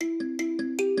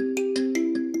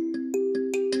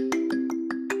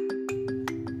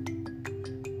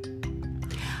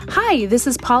Hi, this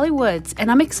is Polly Woods,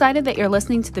 and I'm excited that you're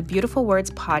listening to the Beautiful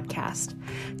Words podcast.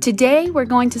 Today, we're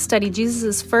going to study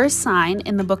Jesus' first sign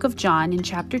in the book of John in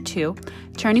chapter 2,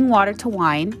 turning water to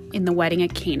wine in the wedding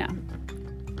at Cana.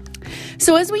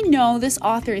 So as we know, this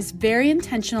author is very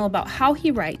intentional about how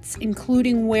he writes,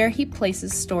 including where he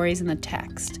places stories in the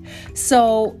text.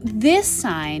 So this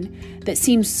sign that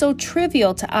seems so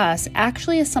trivial to us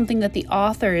actually is something that the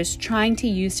author is trying to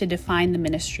use to define the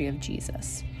ministry of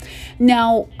Jesus.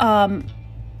 Now,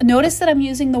 notice that I'm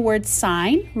using the word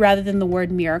sign rather than the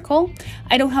word miracle.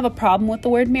 I don't have a problem with the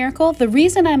word miracle. The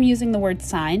reason I'm using the word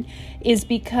sign is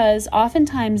because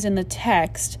oftentimes in the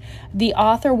text, the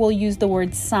author will use the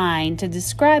word sign to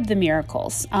describe the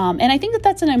miracles. And I think that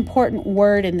that's an important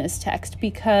word in this text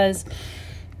because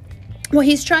what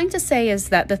he's trying to say is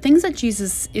that the things that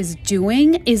Jesus is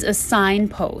doing is a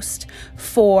signpost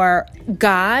for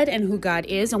God and who God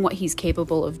is and what he's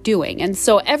capable of doing. And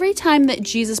so every time that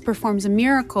Jesus performs a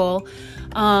miracle,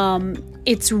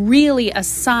 it's really a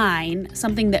sign,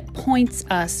 something that points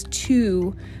us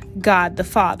to God the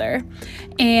Father.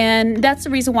 And that's the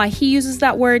reason why he uses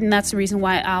that word, and that's the reason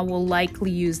why I will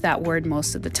likely use that word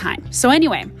most of the time. So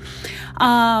anyway,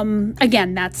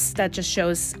 again, that just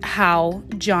shows how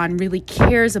John really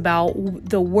cares about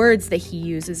the words that he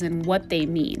uses and what they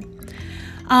mean.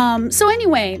 So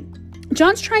anyway,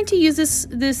 John's trying to use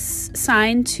this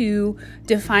sign to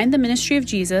define the ministry of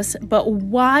Jesus, but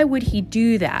why would he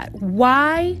do that?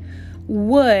 Why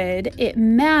would it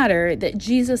matter that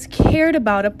Jesus cared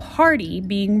about a party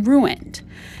being ruined?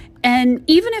 And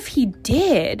even if he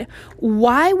did,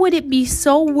 why would it be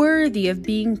so worthy of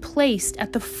being placed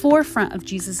at the forefront of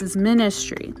Jesus'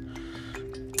 ministry?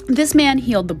 This man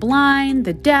healed the blind,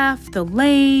 the deaf, the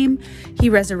lame. He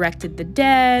resurrected the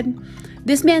dead.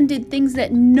 This man did things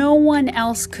that no one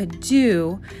else could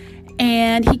do,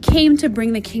 and he came to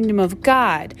bring the kingdom of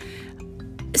God.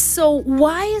 So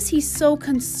why is he so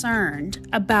concerned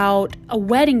about a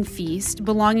wedding feast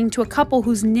belonging to a couple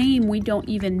whose name we don't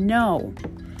even know?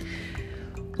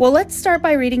 Well, let's start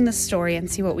by reading the story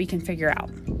and see what we can figure out.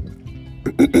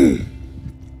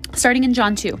 Starting in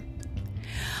John 2.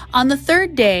 On the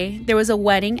third day, there was a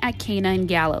wedding at Cana in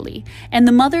Galilee, and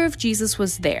the mother of Jesus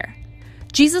was there.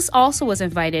 Jesus also was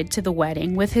invited to the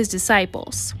wedding with his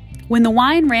disciples. When the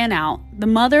wine ran out, the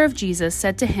mother of Jesus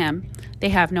said to him, "They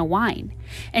have no wine."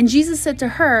 And Jesus said to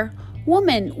her,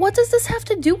 "Woman, what does this have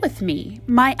to do with me?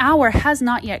 My hour has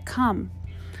not yet come."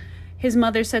 His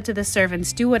mother said to the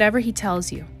servants, "Do whatever he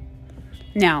tells you."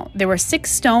 Now, there were 6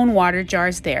 stone water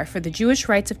jars there for the Jewish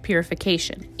rites of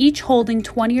purification, each holding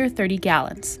 20 or 30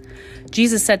 gallons.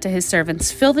 Jesus said to his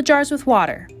servants, "Fill the jars with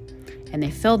water." And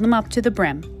they filled them up to the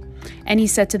brim. And he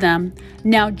said to them,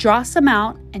 "Now draw some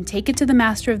out and take it to the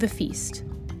master of the feast."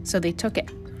 So they took it.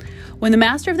 When the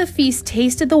master of the feast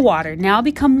tasted the water, now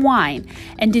become wine,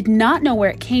 and did not know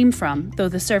where it came from, though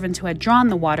the servants who had drawn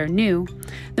the water knew,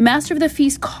 the master of the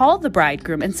feast called the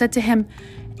bridegroom and said to him,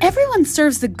 "Everyone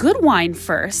serves the good wine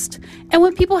first, and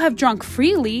when people have drunk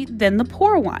freely, then the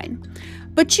poor wine.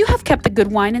 But you have kept the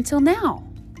good wine until now."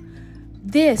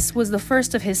 This was the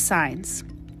first of his signs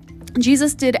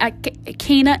Jesus did at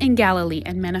Cana in Galilee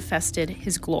and manifested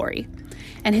his glory,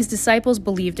 and his disciples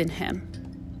believed in him.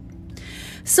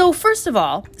 So first of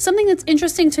all, something that's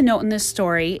interesting to note in this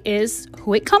story is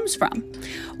who it comes from.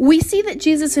 We see that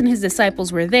Jesus and his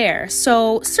disciples were there,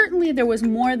 so certainly there was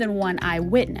more than one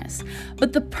eyewitness.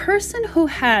 But the person who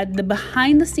had the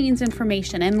behind-the-scenes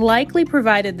information and likely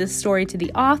provided this story to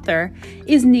the author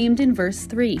is named in verse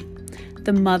 3,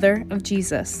 the mother of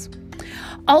Jesus.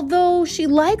 Although she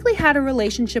likely had a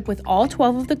relationship with all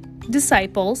 12 of the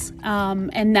disciples,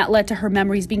 and that led to her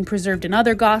memories being preserved in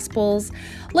other gospels,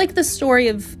 like the story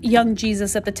of young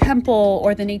Jesus at the temple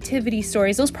or the nativity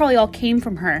stories, those probably all came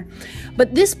from her.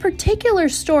 But this particular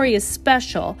story is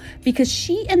special because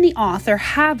she and the author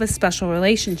have a special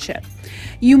relationship.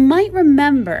 You might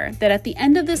remember that at the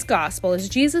end of this gospel, as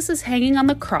Jesus is hanging on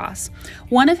the cross,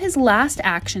 one of his last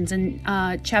actions in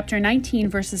chapter 19,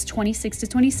 verses 26 to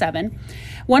 27,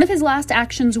 one of his last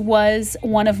actions was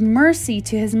one of mercy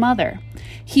to his mother.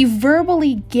 He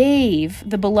verbally gave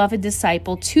the beloved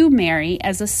disciple to Mary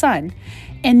as a son,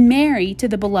 and Mary to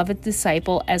the beloved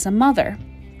disciple as a mother.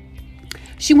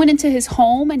 She went into his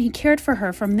home, and he cared for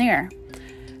her from there.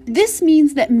 This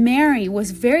means that Mary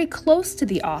was very close to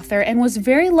the author and was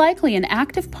very likely an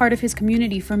active part of his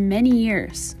community for many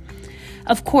years.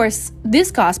 Of course,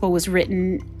 this gospel was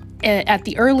written at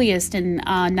the earliest in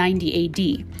 90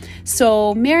 AD.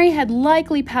 So Mary had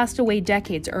likely passed away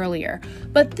decades earlier.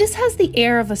 But this has the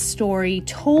air of a story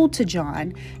told to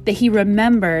John that he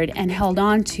remembered and held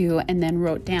on to and then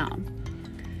wrote down.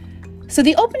 So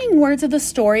the opening words of the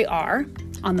story are,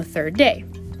 on the third day.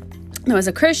 Now, as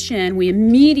a Christian, we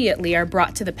immediately are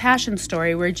brought to the Passion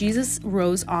story where Jesus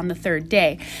rose on the third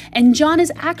day. And John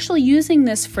is actually using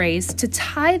this phrase to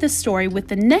tie the story with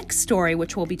the next story,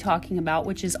 which we'll be talking about,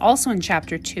 which is also in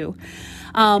chapter 2,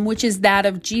 which is that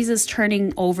of Jesus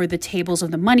turning over the tables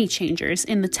of the money changers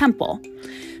in the temple.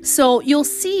 So you'll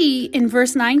see in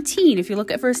verse 19, if you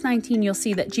look at verse 19, you'll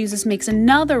see that Jesus makes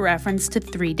another reference to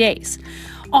 3 days.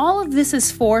 All of this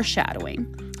is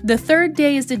foreshadowing. The third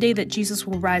day is the day that Jesus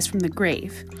will rise from the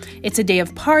grave. It's a day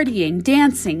of partying,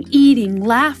 dancing, eating,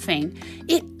 laughing.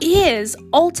 It is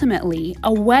ultimately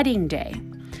a wedding day.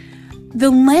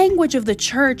 The language of the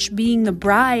church being the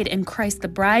bride and Christ the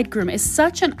bridegroom is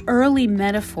such an early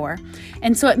metaphor.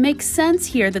 And so it makes sense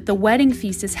here that the wedding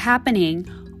feast is happening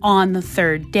on the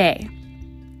third day.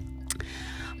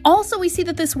 Also, we see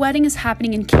that this wedding is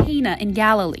happening in Cana in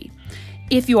Galilee.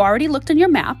 If you already looked on your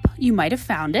map, you might have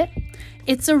found it.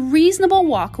 It's a reasonable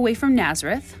walk away from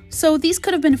Nazareth. So these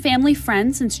could have been family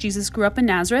friends since Jesus grew up in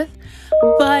Nazareth,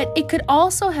 but it could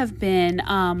also have been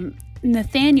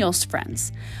Nathanael's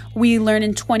friends. We learn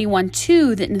in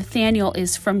 21:2 that Nathanael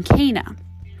is from Cana.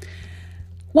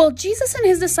 Well, Jesus and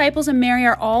his disciples and Mary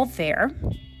are all there,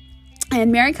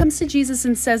 and Mary comes to Jesus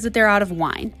and says that they're out of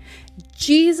wine.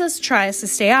 Jesus tries to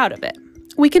stay out of it.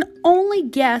 We can only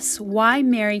guess why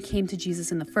Mary came to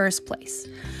Jesus in the first place.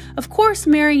 Of course,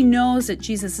 Mary knows that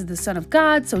Jesus is the Son of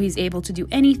God, so he's able to do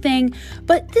anything,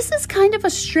 but this is kind of a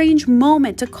strange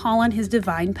moment to call on his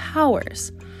divine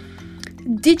powers.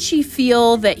 Did she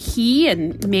feel that he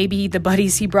and maybe the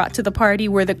buddies he brought to the party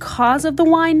were the cause of the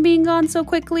wine being gone so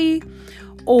quickly?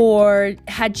 Or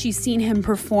had she seen him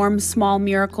perform small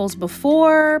miracles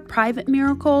before, private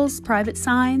miracles, private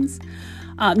signs?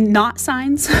 Not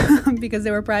signs because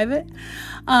they were private.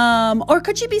 Or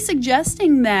could she be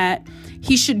suggesting that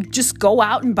he should just go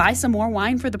out and buy some more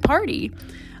wine for the party?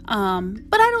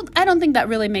 But I don't think that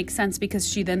really makes sense because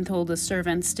she then told the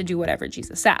servants to do whatever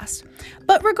Jesus asked.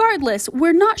 But regardless,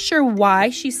 we're not sure why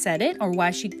she said it or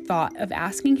why she thought of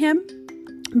asking him.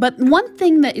 But one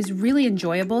thing that is really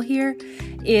enjoyable here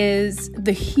is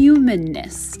the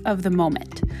humanness of the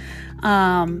moment.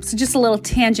 So just a little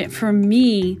tangent for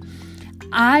me.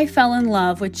 I fell in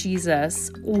love with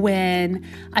Jesus when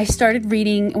I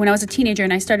was a teenager,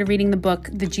 and I started reading the book,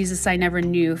 The Jesus I Never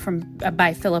Knew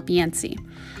by Philip Yancey.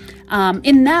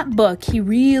 In that book, he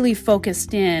really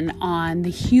focused in on the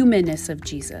humanness of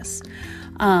Jesus.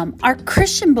 Our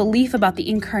Christian belief about the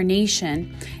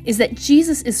incarnation is that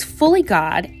Jesus is fully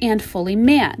God and fully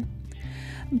man.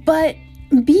 But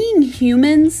being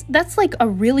humans, that's like a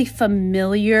really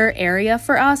familiar area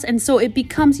for us. And so it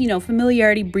becomes,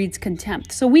 familiarity breeds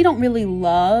contempt. So we don't really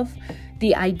love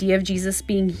the idea of Jesus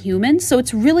being human. So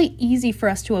it's really easy for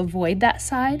us to avoid that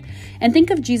side and think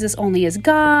of Jesus only as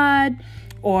God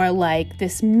or like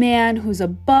this man who's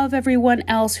above everyone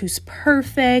else, who's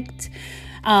perfect.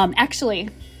 Actually,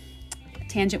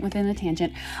 tangent within a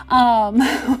tangent.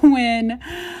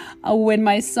 When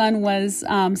my son was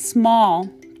small,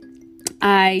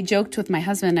 I joked with my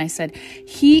husband. I said,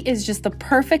 he is just the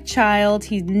perfect child.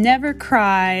 He never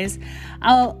cries.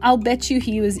 I'll bet you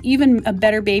he was even a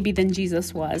better baby than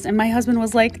Jesus was. And my husband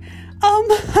was like,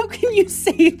 how can you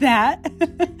say that?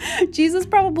 Jesus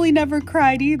probably never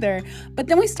cried either. But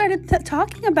then we started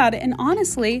talking about it. And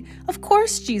honestly, of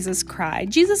course, Jesus cried.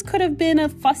 Jesus could have been a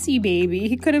fussy baby.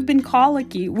 He could have been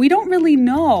colicky. We don't really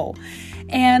know.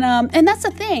 And that's the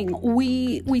thing.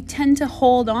 We tend to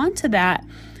hold on to that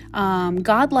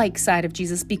godlike side of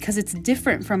Jesus because it's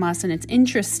different from us and it's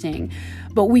interesting.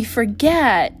 But we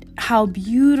forget how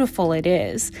beautiful it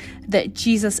is that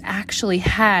Jesus actually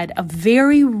had a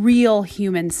very real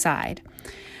human side.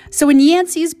 So in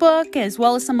Yancey's book, as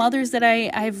well as some others that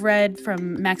I've read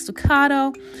from Max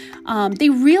Lucado, they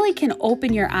really can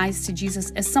open your eyes to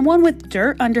Jesus as someone with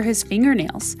dirt under his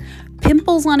fingernails,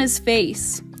 pimples on his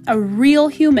face, a real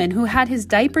human who had his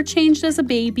diaper changed as a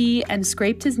baby and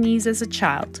scraped his knees as a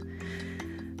child.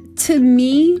 To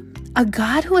me, a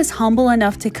God who is humble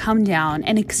enough to come down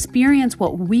and experience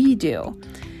what we do,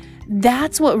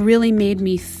 that's what really made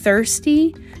me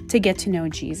thirsty to get to know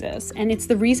Jesus. And it's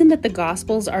the reason that the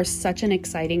Gospels are such an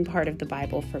exciting part of the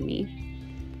Bible for me.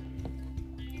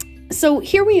 So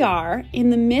here we are in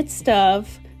the midst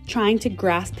of trying to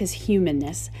grasp his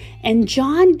humanness. And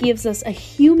John gives us a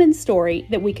human story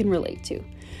that we can relate to.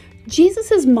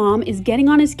 Jesus' mom is getting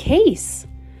on his case.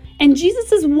 And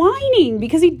Jesus is whining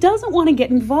because he doesn't want to get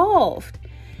involved.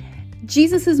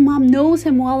 Jesus' mom knows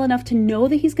him well enough to know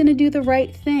that he's going to do the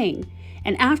right thing.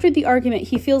 And after the argument,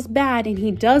 he feels bad and he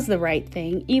does the right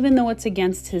thing, even though it's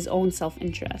against his own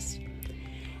self-interest.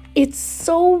 It's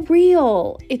so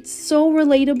real, it's so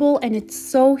relatable, and it's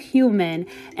so human.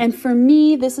 And for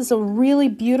me, this is a really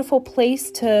beautiful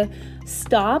place to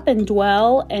stop and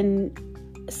dwell and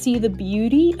see the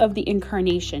beauty of the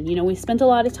incarnation. We spent a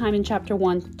lot of time in chapter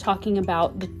 1 talking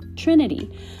about the Trinity,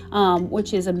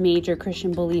 which is a major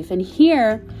Christian belief. And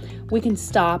here we can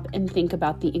stop and think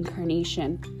about the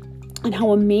incarnation and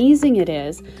how amazing it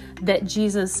is that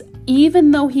Jesus,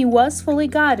 even though he was fully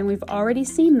God, and we've already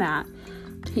seen that,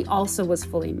 he also was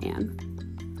fully man.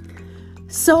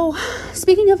 So,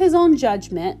 speaking of his own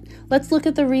judgment, let's look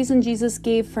at the reason Jesus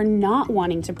gave for not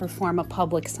wanting to perform a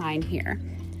public sign here.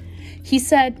 He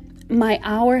said, "My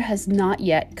hour has not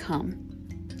yet come."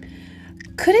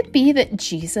 Could it be that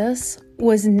Jesus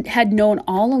had known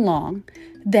all along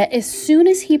that as soon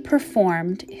as he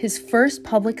performed his first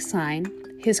public sign,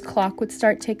 his clock would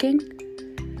start ticking?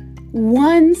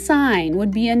 One sign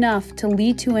would be enough to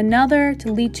lead to another,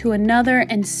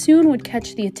 and soon would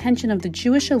catch the attention of the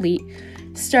Jewish elite,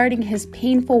 starting his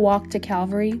painful walk to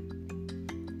Calvary.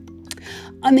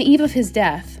 On the eve of his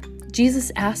death,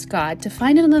 Jesus asked God to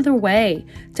find another way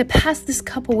to pass this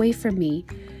cup away from me.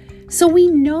 So we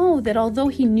know that although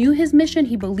he knew his mission,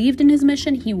 he believed in his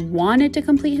mission, he wanted to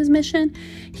complete his mission,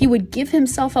 he would give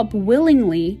himself up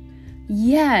willingly,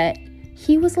 yet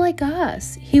he was like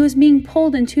us. He was being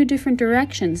pulled in two different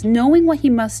directions, knowing what he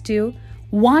must do,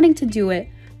 wanting to do it,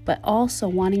 but also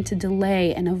wanting to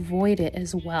delay and avoid it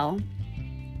as well.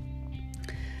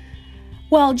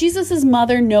 Well, Jesus'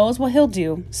 mother knows what he'll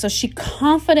do, so she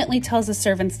confidently tells the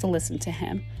servants to listen to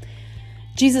him.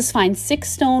 Jesus finds 6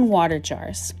 stone water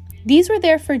jars. These were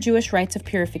there for Jewish rites of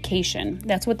purification.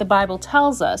 That's what the Bible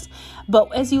tells us.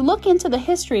 But as you look into the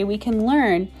history, we can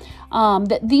learn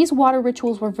that these water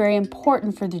rituals were very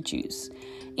important for the Jews.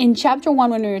 In chapter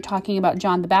 1, when we were talking about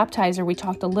John the Baptizer, we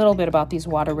talked a little bit about these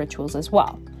water rituals as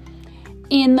well.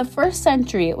 In the first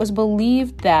century, it was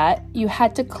believed that you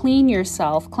had to cleanse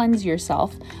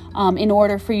yourself, in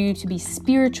order for you to be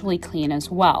spiritually clean as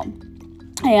well.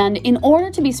 And in order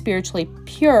to be spiritually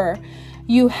pure,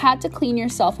 you had to clean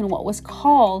yourself in what was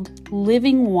called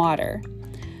living water.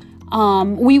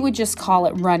 We would just call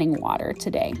it running water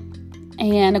today.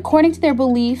 And according to their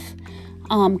belief,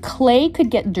 clay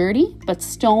could get dirty, but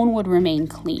stone would remain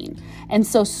clean. And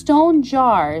so stone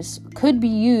jars could be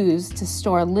used to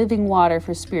store living water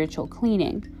for spiritual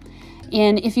cleaning.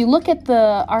 And if you look at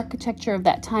the architecture of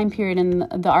that time period and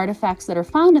the artifacts that are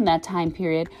found in that time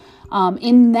period,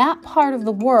 in that part of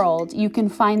the world, you can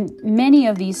find many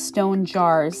of these stone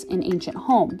jars in ancient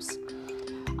homes.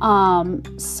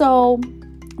 So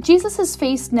Jesus is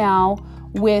faced now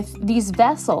with these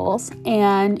vessels,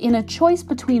 and in a choice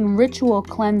between ritual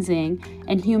cleansing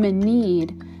and human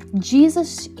need,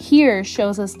 Jesus here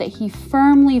shows us that he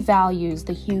firmly values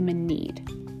the human need.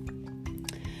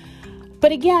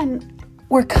 But again,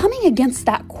 we're coming against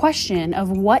that question of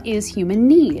what is human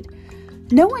need.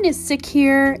 No one is sick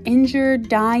here, injured,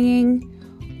 dying.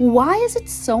 Why is it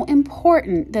so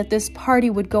important that this party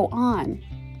would go on?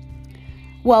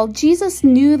 Well, Jesus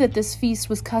knew that this feast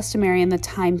was customary in the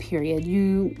time period.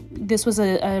 This was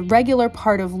a regular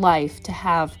part of life to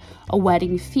have a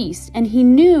wedding feast. And he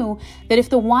knew that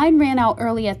if the wine ran out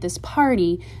early at this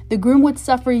party, the groom would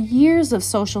suffer years of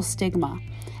social stigma.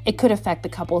 It could affect the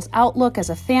couple's outlook as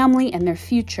a family and their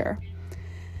future.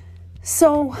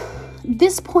 So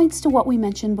this points to what we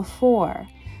mentioned before.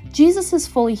 Jesus is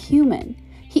fully human.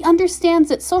 He understands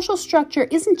that social structure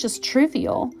isn't just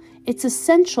trivial, it's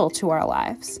essential to our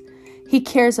lives. He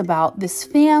cares about this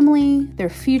family, their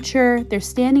future, their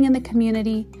standing in the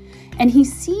community, and he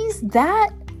sees that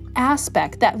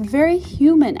aspect, that very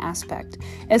human aspect,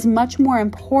 as much more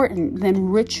important than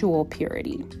ritual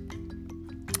purity.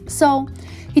 So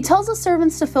he tells the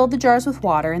servants to fill the jars with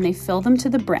water, and they fill them to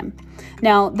the brim.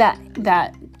 Now,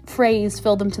 that phrase,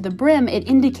 fill them to the brim, it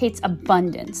indicates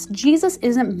abundance. Jesus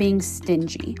isn't being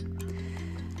stingy.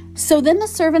 So then the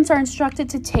servants are instructed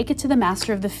to take it to the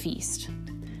master of the feast.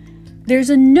 There's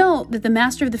a note that the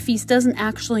master of the feast doesn't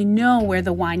actually know where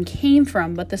the wine came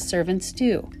from, but the servants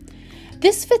do.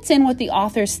 This fits in with the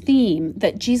author's theme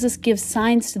that Jesus gives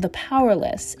signs to the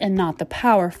powerless and not the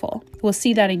powerful. We'll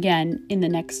see that again in the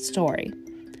next story.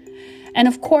 And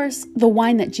of course, the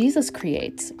wine that Jesus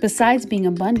creates, besides being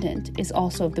abundant, is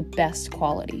also of the best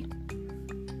quality.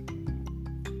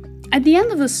 At the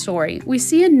end of the story, we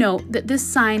see a note that this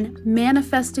sign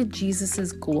manifested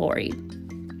Jesus' glory.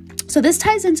 So this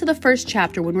ties into the first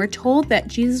chapter when we're told that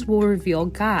Jesus will reveal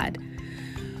God.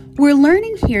 We're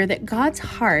learning here that God's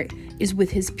heart is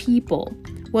with his people.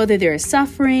 Whether there is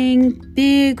suffering,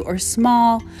 big or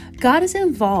small, God is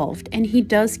involved and he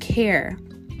does care.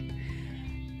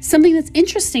 Something that's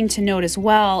interesting to note as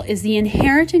well is the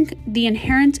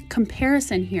inherent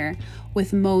comparison here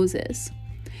with Moses.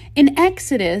 In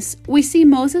Exodus, we see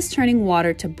Moses turning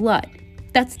water to blood.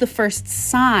 That's the first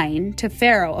sign to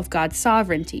Pharaoh of God's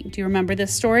sovereignty. Do you remember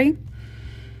this story?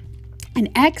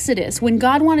 In Exodus, when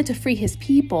God wanted to free his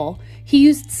people, he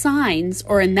used signs,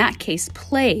 or in that case,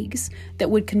 plagues,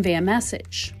 that would convey a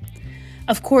message.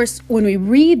 Of course, when we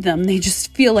read them, they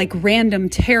just feel like random,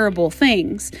 terrible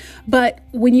things. But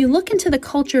when you look into the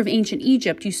culture of ancient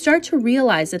Egypt, you start to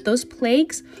realize that those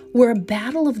plagues were a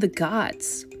battle of the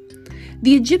gods.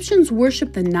 The Egyptians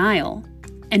worshiped the Nile,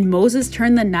 and Moses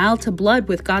turned the Nile to blood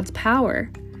with God's power.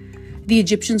 The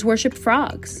Egyptians worshiped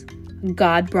frogs.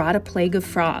 God brought a plague of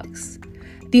frogs.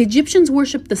 The Egyptians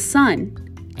worshiped the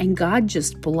sun, and God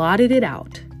just blotted it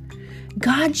out.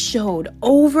 God showed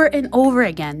over and over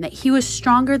again that he was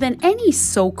stronger than any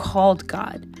so-called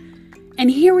God. And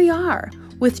here we are,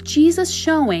 with Jesus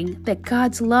showing that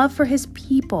God's love for his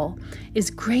people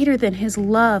is greater than his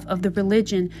love of the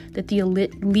religion that the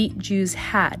elite Jews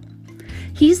had.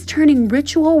 He's turning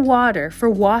ritual water for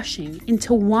washing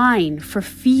into wine for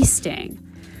feasting.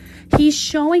 He's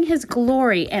showing his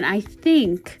glory, and I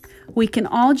think we can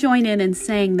all join in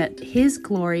saying that his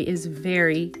glory is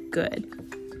very good.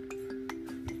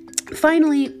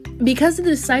 Finally, because the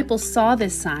disciples saw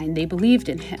this sign, they believed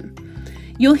in him.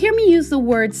 You'll hear me use the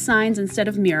word signs instead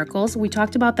of miracles. We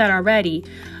talked about that already.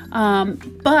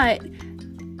 But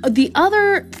the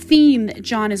other theme that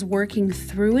John is working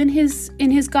through in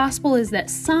his gospel is that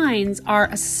signs are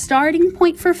a starting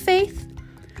point for faith,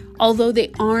 although they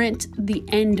aren't the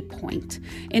end point.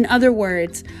 In other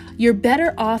words, you're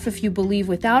better off if you believe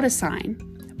without a sign,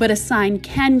 but a sign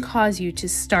can cause you to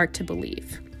start to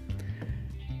believe.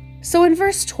 So in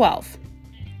verse 12,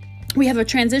 we have a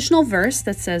transitional verse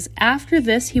that says, "After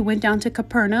this, he went down to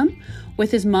Capernaum with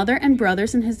his mother and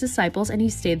brothers and his disciples, and he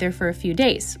stayed there for a few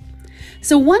days."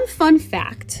 So one fun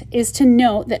fact is to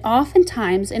note that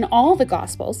oftentimes in all the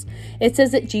Gospels, it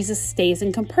says that Jesus stays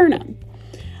in Capernaum.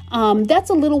 That's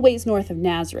a little ways north of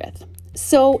Nazareth.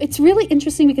 So it's really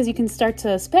interesting because you can start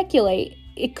to speculate.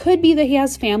 It could be that he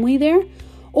has family there,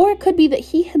 or it could be that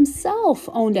he himself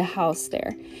owned a house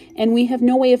there, and we have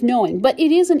no way of knowing. But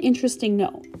it is an interesting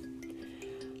note.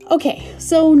 Okay,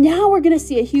 so now we're going to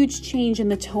see a huge change in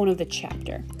the tone of the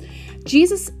chapter.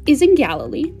 Jesus is in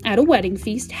Galilee at a wedding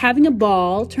feast, having a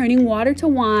ball, turning water to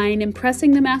wine,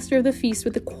 impressing the master of the feast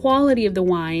with the quality of the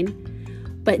wine.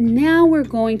 But now we're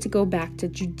going to go back to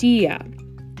Judea.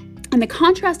 And the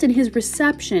contrast in his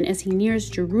reception as he nears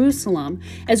Jerusalem,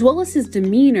 as well as his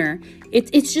demeanor,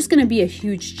 it's just going to be a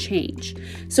huge change.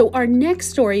 So our next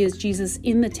story is Jesus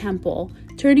in the temple,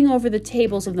 turning over the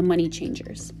tables of the money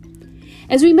changers.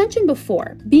 As we mentioned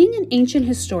before, being an ancient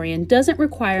historian doesn't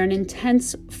require an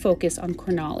intense focus on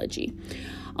chronology.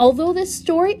 Although this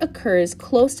story occurs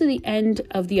close to the end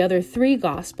of the other three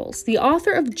Gospels, the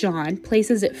author of John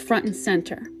places it front and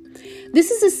center. This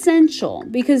is essential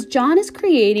because John is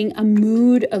creating a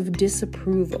mood of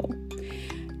disapproval.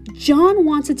 John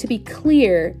wants it to be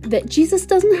clear that Jesus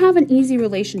doesn't have an easy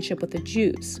relationship with the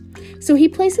Jews. So he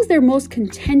places their most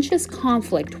contentious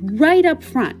conflict right up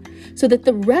front so that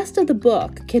the rest of the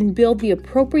book can build the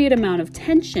appropriate amount of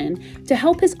tension to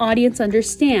help his audience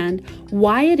understand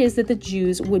why it is that the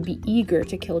Jews would be eager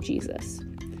to kill Jesus.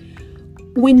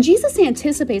 When Jesus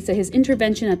anticipates that his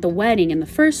intervention at the wedding in the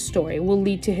first story will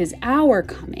lead to his hour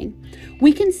coming,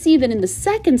 we can see that in the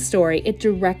second story it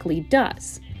directly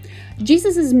does.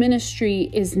 Jesus' ministry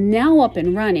is now up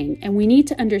and running, and we need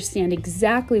to understand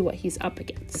exactly what he's up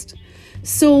against.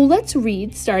 So let's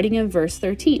read starting in verse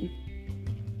 13.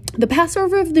 The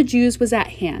Passover of the Jews was at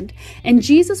hand, and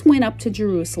Jesus went up to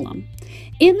Jerusalem.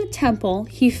 In the temple,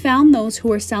 he found those who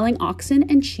were selling oxen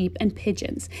and sheep and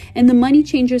pigeons, and the money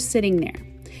changers sitting there.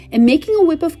 And making a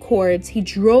whip of cords, he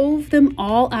drove them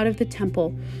all out of the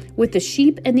temple with the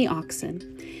sheep and the oxen.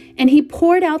 And he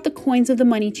poured out the coins of the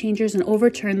money changers and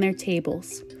overturned their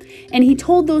tables. And he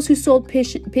told those who sold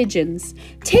pigeons,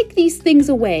 "Take these things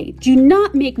away. Do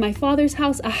not make my Father's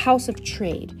house a house of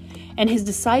trade." And his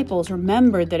disciples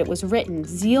remembered that it was written,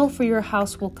 "Zeal for your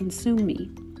house will consume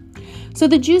me." So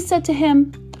the Jews said to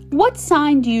him, "What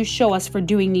sign do you show us for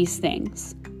doing these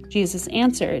things?" Jesus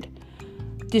answered,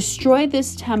 "Destroy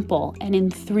this temple, and in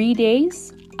 3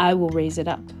 days I will raise it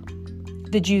up."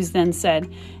 The Jews then said,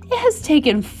 "It has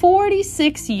taken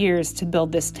 46 years to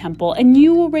build this temple, and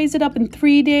you will raise it up in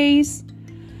 3 days?"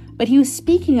 But he was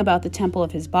speaking about the temple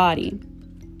of his body.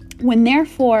 When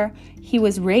therefore he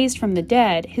was raised from the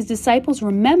dead, his disciples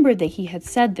remembered that he had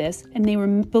said this, and they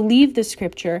believed the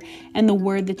scripture and the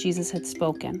word that Jesus had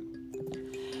spoken.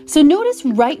 So notice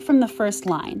right from the first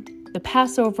line, the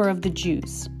Passover of the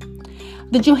Jews.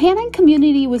 The Johannine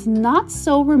community was not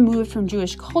so removed from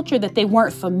Jewish culture that they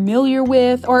weren't familiar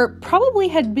with or probably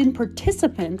had been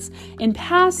participants in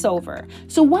Passover.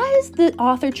 So why is the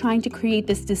author trying to create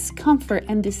this discomfort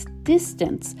and this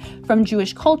distance from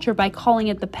Jewish culture by calling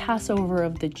it the Passover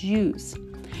of the Jews?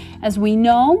 As we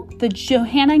know, the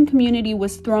Johannine community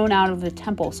was thrown out of the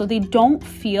temple, so they don't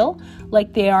feel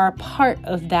like they are a part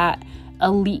of that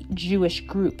elite Jewish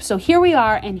group. So here we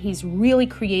are, and he's really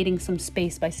creating some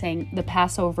space by saying the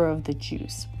Passover of the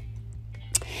Jews.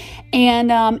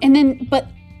 But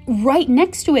right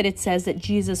next to it, it says that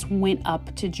Jesus went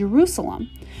up to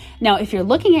Jerusalem. Now, if you're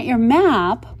looking at your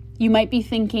map, you might be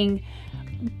thinking,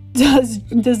 does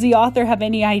the author have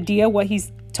any idea what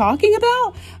he's talking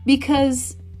about?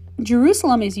 Because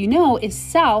Jerusalem, as you know, is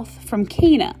south from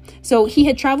Cana. So he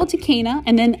had traveled to Cana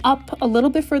and then up a little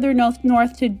bit further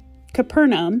north to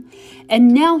Capernaum,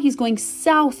 and now he's going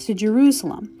south to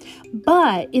Jerusalem.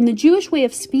 But in the Jewish way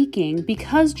of speaking,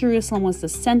 because Jerusalem was the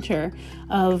center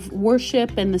of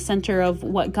worship and the center of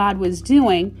what God was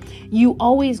doing, you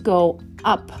always go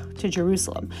up to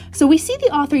Jerusalem. So we see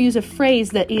the author use a phrase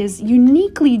that is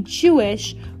uniquely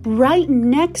Jewish right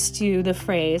next to the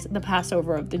phrase, the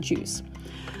Passover of the Jews.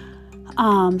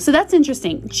 So that's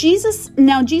interesting. Jesus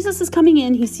is coming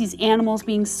in. He sees animals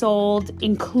being sold,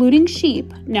 including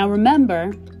sheep. Now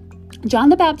remember, John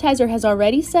the Baptizer has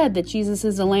already said that Jesus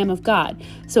is the Lamb of God.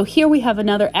 So here we have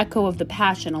another echo of the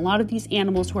Passion. A lot of these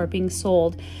animals who are being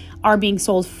sold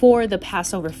for the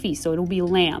Passover feast. So it'll be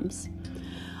lambs.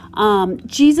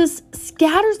 Jesus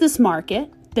scatters this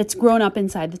market that's grown up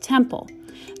inside the temple.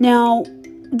 Now,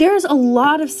 there's a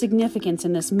lot of significance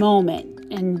in this moment,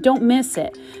 and don't miss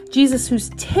it. Jesus, who's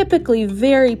typically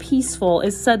very peaceful,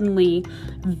 is suddenly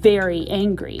very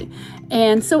angry.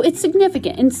 And so it's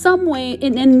significant in some way,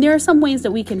 and there are some ways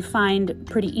that we can find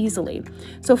pretty easily.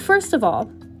 So first of all,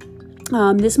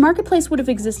 this marketplace would have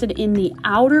existed in the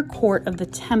outer court of the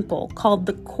temple, called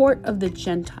the Court of the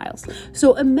Gentiles.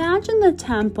 So imagine the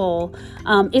temple,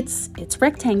 it's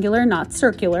rectangular, not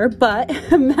circular, but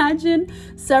imagine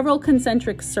several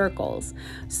concentric circles.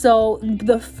 So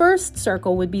the first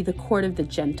circle would be the Court of the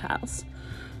Gentiles.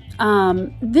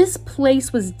 This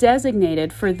place was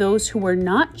designated for those who were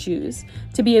not Jews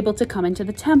to be able to come into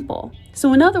the temple.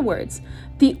 So in other words,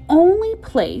 the only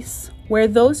place where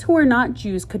those who were not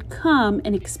Jews could come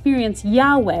and experience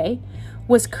Yahweh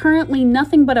was currently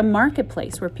nothing but a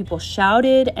marketplace where people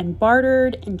shouted and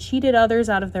bartered and cheated others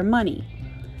out of their money.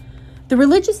 The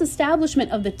religious establishment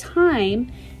of the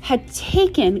time had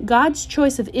taken God's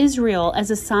choice of Israel as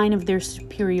a sign of their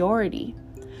superiority.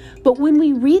 But when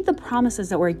we read the promises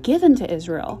that were given to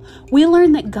Israel, we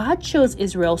learn that God chose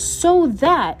Israel so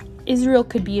that Israel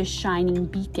could be a shining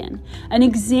beacon, an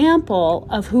example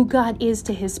of who God is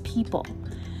to his people.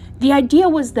 The idea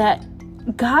was that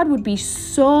God would be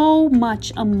so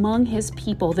much among his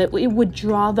people that it would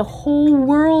draw the whole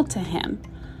world to him.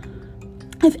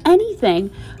 If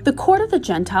anything, the Court of the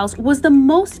Gentiles was the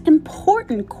most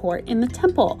important court in the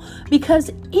temple because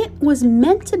it was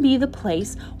meant to be the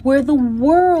place where the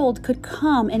world could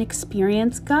come and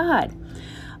experience God.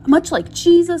 Much like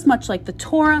Jesus, much like the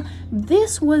Torah,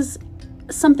 this was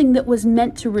something that was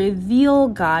meant to reveal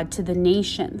God to the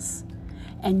nations.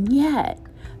 And yet,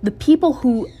 the people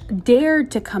who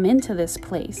dared to come into this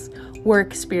place were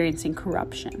experiencing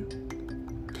corruption.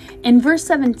 In verse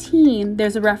 17,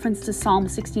 there's a reference to Psalm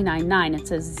 69:9. It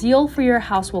says, "Zeal for your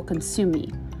house will consume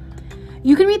me."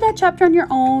 You can read that chapter on your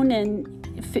own and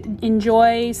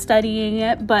enjoy studying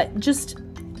it, but just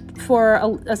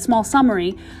for a small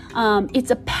summary, it's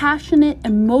a passionate,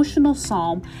 emotional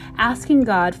psalm asking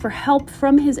God for help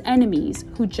from his enemies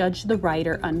who judge the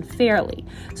writer unfairly.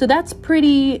 So that's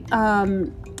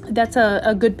that's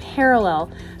a good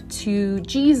parallel to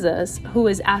Jesus, who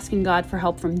is asking God for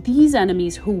help from these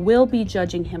enemies who will be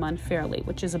judging him unfairly,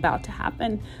 which is about to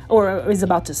happen, or is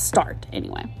about to start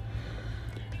anyway.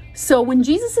 So when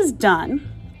Jesus is done,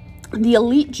 the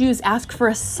elite Jews ask for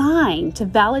a sign to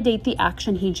validate the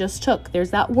action he just took.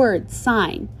 There's that word,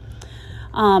 sign.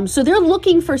 So they're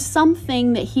looking for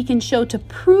something that he can show to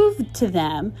prove to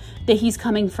them that he's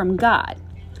coming from God.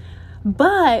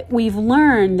 But we've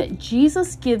learned that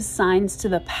Jesus gives signs to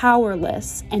the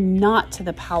powerless and not to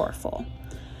the powerful.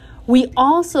 We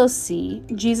also see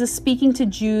Jesus speaking to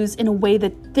Jews in a way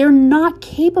that they're not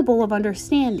capable of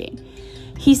understanding.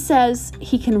 He says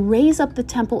he can raise up the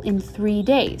temple in 3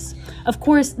 days. Of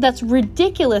course, that's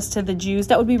ridiculous to the Jews.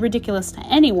 That would be ridiculous to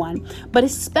anyone, but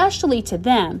especially to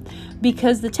them,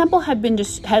 because the temple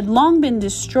had long been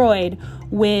destroyed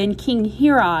when King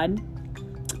Herod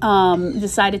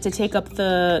decided to take up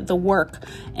the work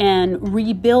and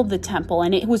rebuild the temple.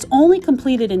 And it was only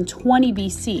completed in 20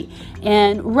 BC.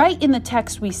 And right in the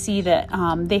text, we see that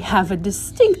they have a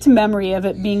distinct memory of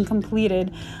it being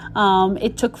completed.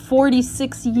 It took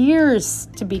 46 years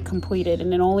to be completed,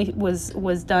 and it only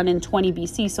was done in 20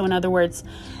 BC. So in other words,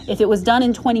 if it was done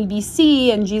in 20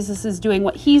 BC and Jesus is doing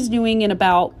what he's doing in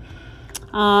about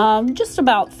just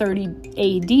about 30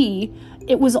 AD,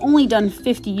 it was only done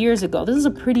 50 years ago. This is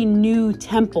a pretty new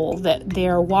temple that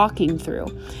they're walking through.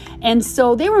 And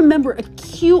so they remember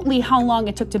acutely how long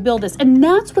it took to build this. And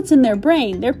that's what's in their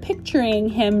brain. They're picturing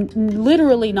him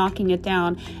literally knocking it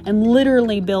down and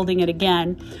literally building it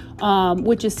again,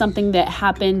 which is something that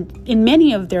happened in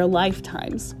many of their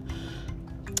lifetimes.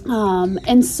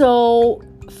 And so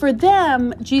for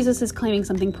them, Jesus is claiming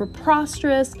something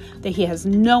preposterous that he has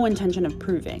no intention of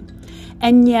proving.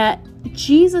 And yet,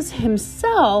 Jesus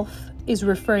himself is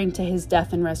referring to his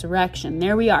death and resurrection.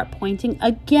 There we are, pointing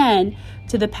again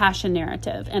to the passion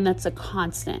narrative, and that's a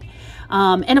constant.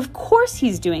 And of course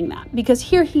he's doing that, because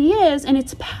here he is, and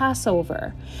it's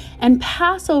Passover. And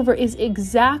Passover is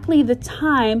exactly the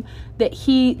time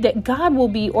that God will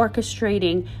be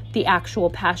orchestrating the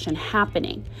actual passion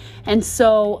happening. And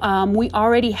so we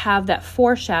already have that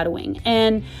foreshadowing.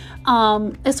 And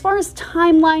as far as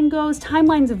timeline goes,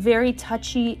 timeline's very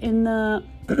touchy in the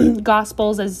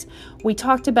Gospels. As we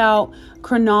talked about,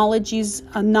 chronology's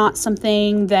not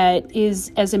something that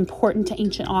is as important to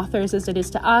ancient authors as it is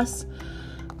to us.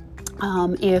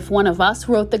 If one of us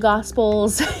wrote the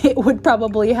Gospels, it would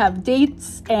probably have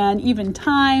dates and even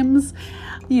times,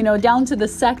 down to the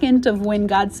second of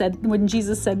when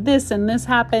Jesus said this and this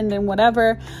happened and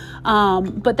whatever.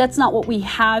 But that's not what we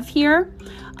have here.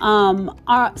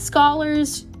 Our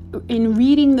scholars, in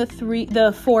reading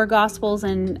the four Gospels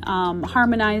and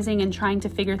harmonizing and trying to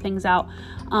figure things out,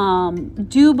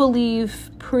 do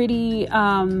believe pretty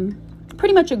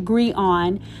much agree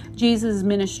on Jesus'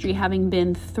 ministry having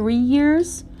been 3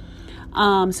 years.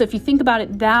 So if you think about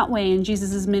it that way, and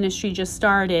Jesus' ministry just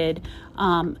started,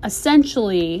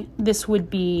 essentially this would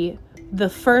be the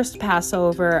first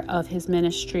Passover of his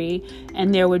ministry,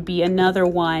 and there would be another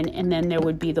one, and then there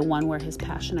would be the one where his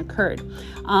passion occurred.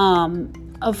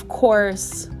 Of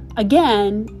course,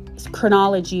 again,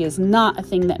 chronology is not a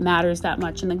thing that matters that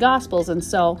much in the Gospels, and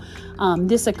so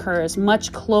this occurs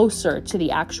much closer to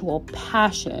the actual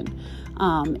passion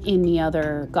in the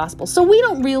other Gospels. So we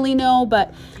don't really know,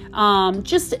 but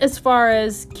just as far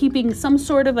as keeping some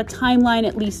sort of a timeline,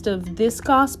 at least of this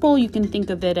Gospel, you can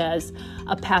think of it as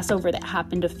a Passover that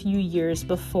happened a few years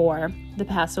before the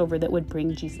Passover that would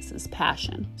bring Jesus's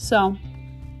passion. So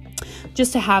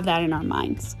just to have that in our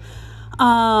minds.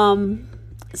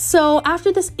 So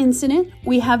after this incident,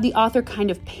 we have the author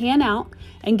kind of pan out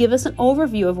and give us an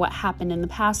overview of what happened in the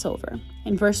Passover.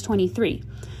 In verse 23,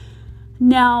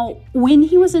 now, when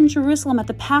he was in Jerusalem at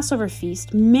the Passover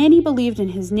feast, many believed in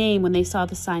his name when they saw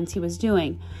the signs he was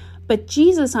doing. But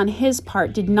Jesus, on his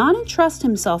part, did not entrust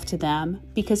himself to them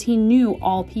because he knew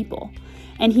all people.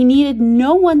 And he needed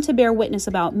no one to bear witness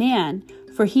about man,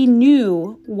 for he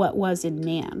knew what was in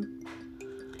man.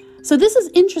 So this is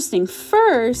interesting.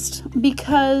 First,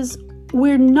 because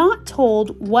we're not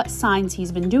told what signs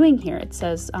he's been doing here. It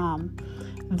says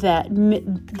that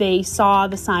they saw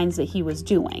the signs that he was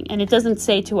doing. And it doesn't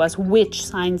say to us which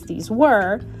signs these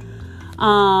were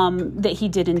that he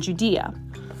did in Judea.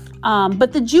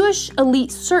 But the Jewish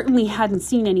elite certainly hadn't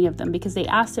seen any of them because they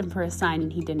asked him for a sign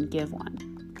and he didn't give one.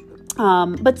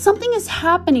 But something is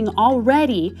happening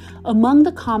already among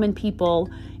the common people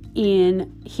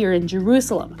here in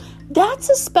Jerusalem. That's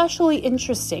especially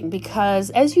interesting because,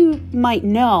 as you might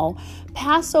know,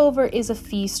 Passover is a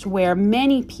feast where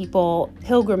many people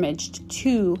pilgrimaged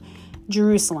to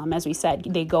Jerusalem. As we said,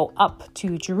 they go up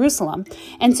to Jerusalem.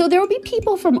 And so there will be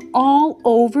people from all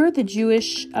over the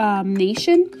Jewish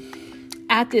nation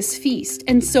at this feast.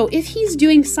 And so if he's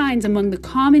doing signs among the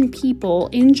common people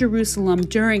in Jerusalem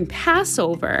during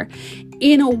Passover,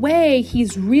 in a way,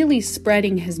 he's really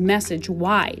spreading his message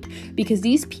wide, because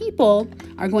these people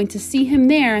are going to see him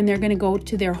there and they're going to go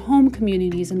to their home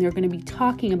communities and they're going to be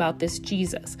talking about this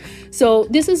Jesus. So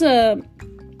this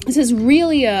is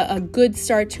really a good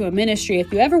start to a ministry.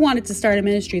 If you ever wanted to start a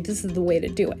ministry, this is the way to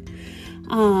do it.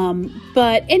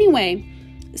 But anyway,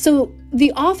 so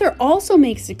the author also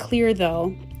makes it clear,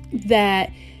 though,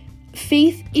 that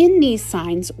faith in these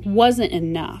signs wasn't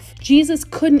enough. Jesus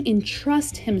couldn't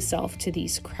entrust himself to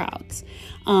these crowds.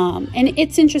 And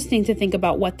it's interesting to think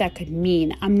about what that could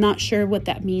mean. I'm not sure what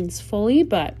that means fully,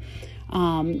 but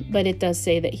it does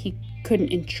say that he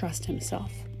couldn't entrust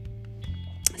himself.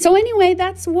 So anyway,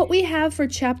 that's what we have for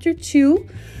chapter 2.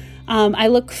 I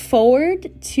look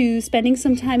forward to spending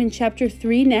some time in chapter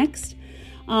 3 next.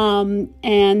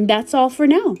 And that's all for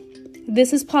now.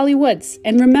 This is Polly Woods,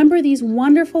 and remember these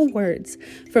wonderful words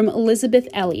from Elizabeth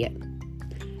Elliot.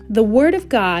 The word of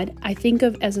God I think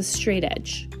of as a straight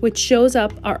edge, which shows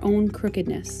up our own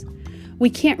crookedness. We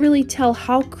can't really tell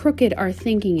how crooked our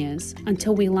thinking is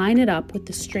until we line it up with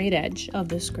the straight edge of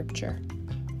the scripture.